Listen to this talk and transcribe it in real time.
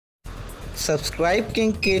Subscribe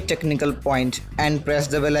King K Technical Point and press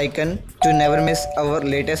the bell icon to never miss our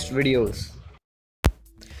latest videos.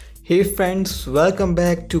 Hey friends, welcome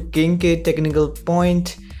back to King K Technical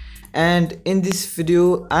Point, and in this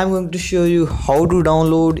video I'm going to show you how to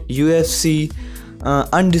download UFC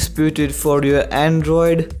Undisputed for your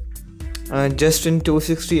Android just in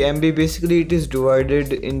 260 MB. Basically it is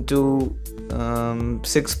divided into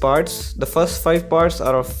 6 parts. The first 5 parts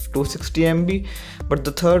are of 260 MB, but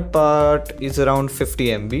the third part is around 50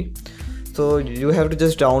 MB. So you have to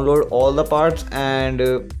just download all the parts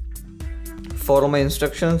and follow my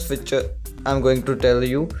instructions, which I'm going to tell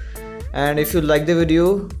you. And if you like the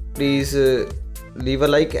video, please leave a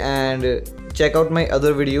like and check out my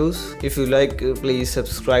other videos. If you like, please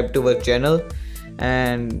subscribe to our channel,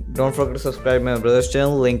 and don't forget to subscribe my brother's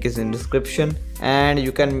channel. Link is in description, and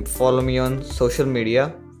you can follow me on social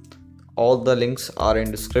media. All the links are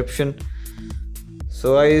in description.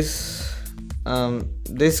 So guys,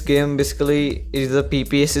 this game basically is a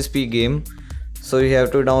PPSSPP game. So you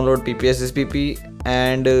have to download PPSSPP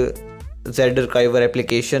and Z-Archiver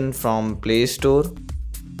application from Play Store.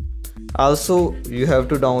 Also you have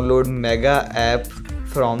to download Mega app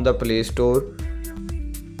from the Play Store.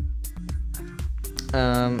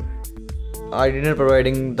 I didn't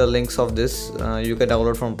providing the links of this. You can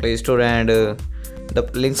download from Play Store, and the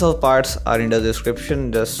links of parts are in the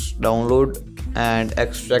description. Just download and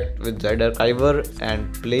extract with Z-Archiver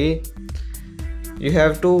and play. You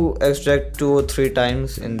have to extract 2 or 3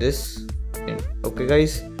 times in this. Okay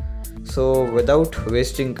guys, so without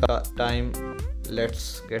wasting time,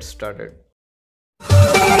 let's get started.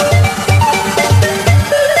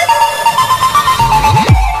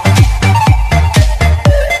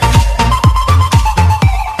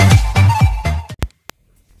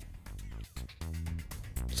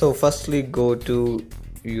 So firstly, go to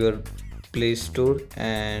your Play Store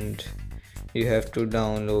and you have to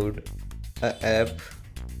download an app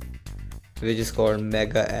which is called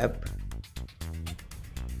Mega app.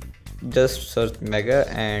 Just search Mega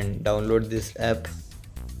and download this app.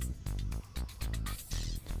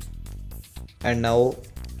 And now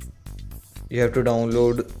you have to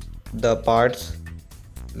download the parts.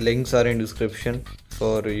 Links are in description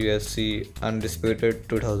for UFC Undisputed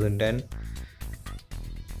 2010.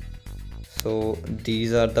 So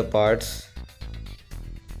these are the parts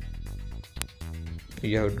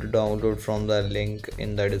you have to download from the link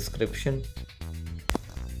in the description.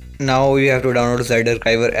 Now you have to download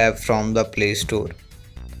Z-Archiver app from the Play Store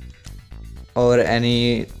or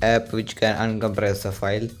any app which can uncompress the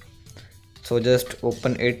file. So just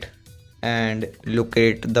open it and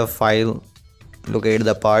locate the file, locate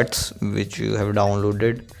the parts which you have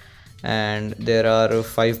downloaded. And there are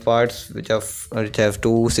 5 parts which have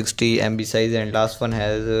 260 MB size, and last one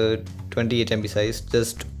has 28 MB size.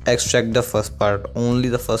 Just extract the first part, only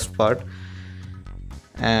the first part,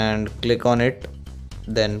 and click on it.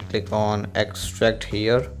 Then click on extract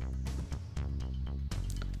here.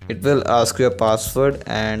 It will ask you a password,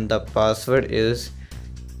 and the password is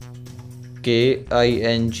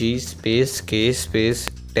KING space K space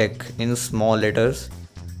tech in small letters.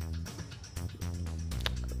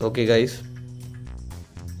 Okay guys,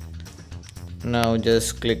 now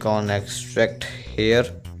just click on extract here.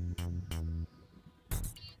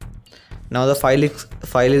 Now the file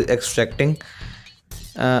is extracting.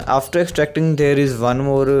 After extracting, there is one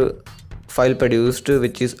more file produced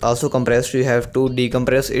which is also compressed. You have to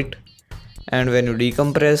decompress it, and when you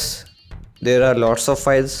decompress, there are lots of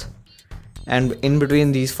files, and in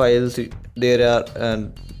between these files there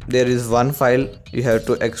is one file. You have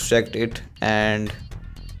to extract it, and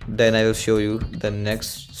then I will show you the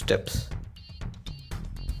next steps.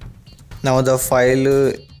 Now the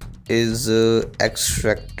file is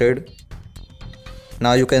extracted.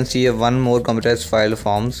 Now you can see one more compressed file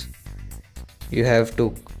forms. You have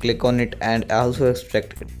to click on it and also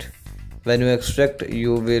extract it. When you extract,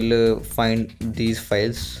 you will find these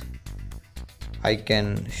files. I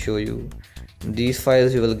can show you these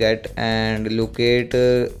files you will get, and locate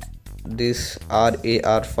this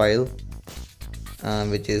RAR file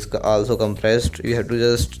which is also compressed. You have to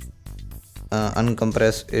just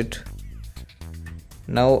uncompress it.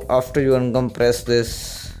 Now after you uncompress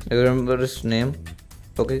this, remember its name.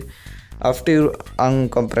 Okay, after you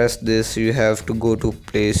uncompress this, you have to go to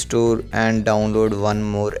Play Store and download one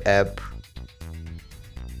more app,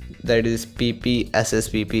 that is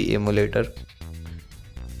PPSSPP emulator.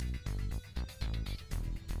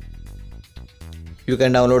 You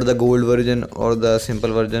can download the gold version or the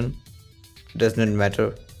simple version, does not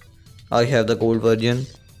matter. I have the gold version.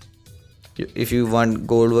 If you want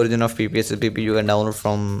gold version of PPSSPP, you can download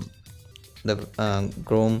from the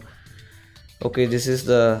Chrome Okay, this is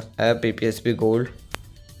the app PPSP Gold.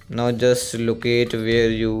 Now just locate where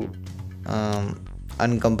you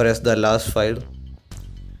uncompress the last file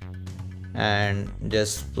and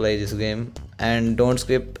just play this game, and don't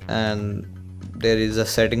skip, and there is a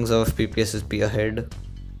settings of PPSSP ahead.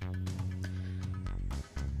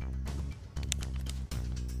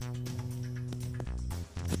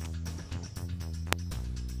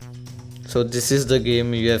 So this is the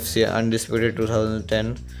game UFC Undisputed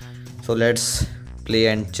 2010. So let's play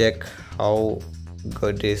and check how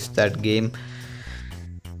good is that game.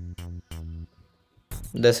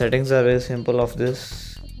 The settings are very simple of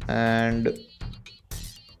this, and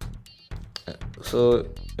so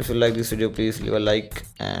if you like this video, please leave a like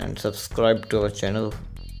and subscribe to our channel.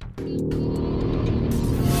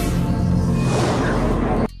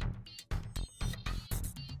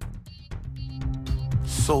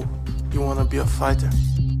 So, you wanna be a fighter?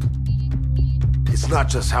 It's not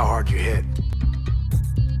just how hard you hit.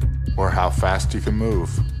 Or how fast you can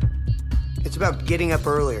move. It's about getting up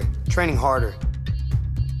earlier, training harder.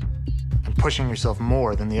 And pushing yourself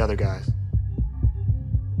more than the other guys.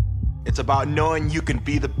 It's about knowing you can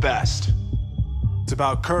be the best. It's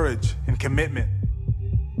about courage and commitment.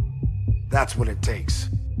 That's what it takes.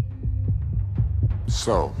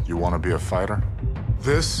 So, you want to be a fighter?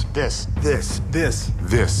 This This.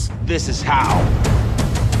 This is how.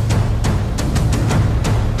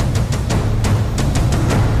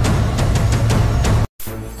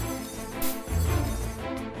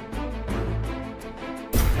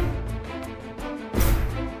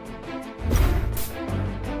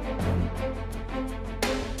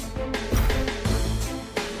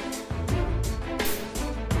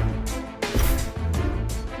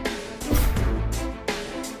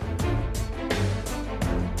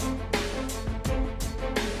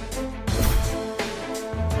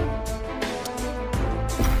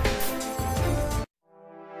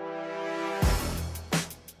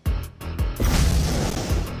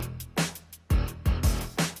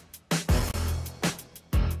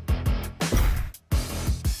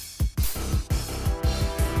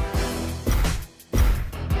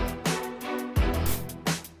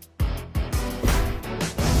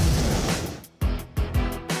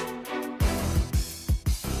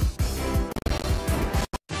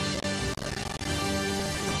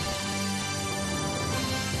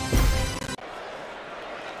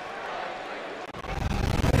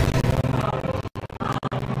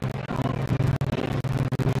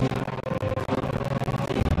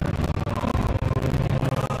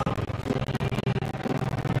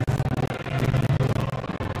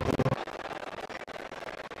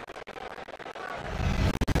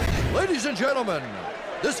 Ladies and gentlemen,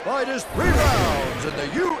 this fight is 3 rounds in the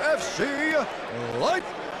UFC Light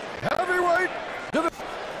Heavyweight Division.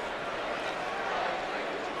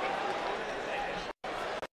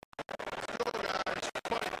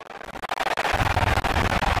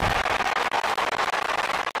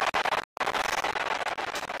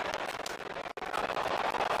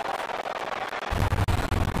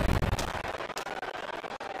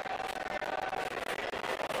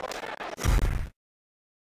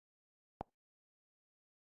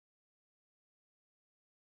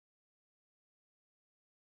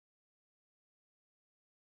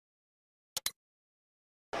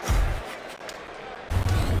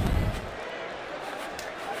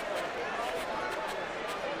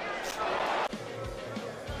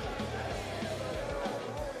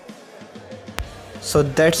 So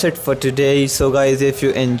that's it for today. So guys, if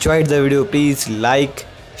you enjoyed the video, please like,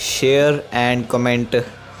 share and comment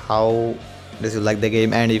how did you like the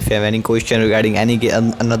game, and if you have any question regarding any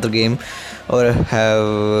another game, or have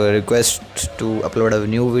a request to upload a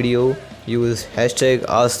new video, use hashtag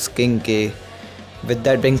AskKingK. With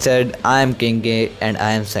that being said, I am King K and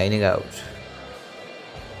I am signing out.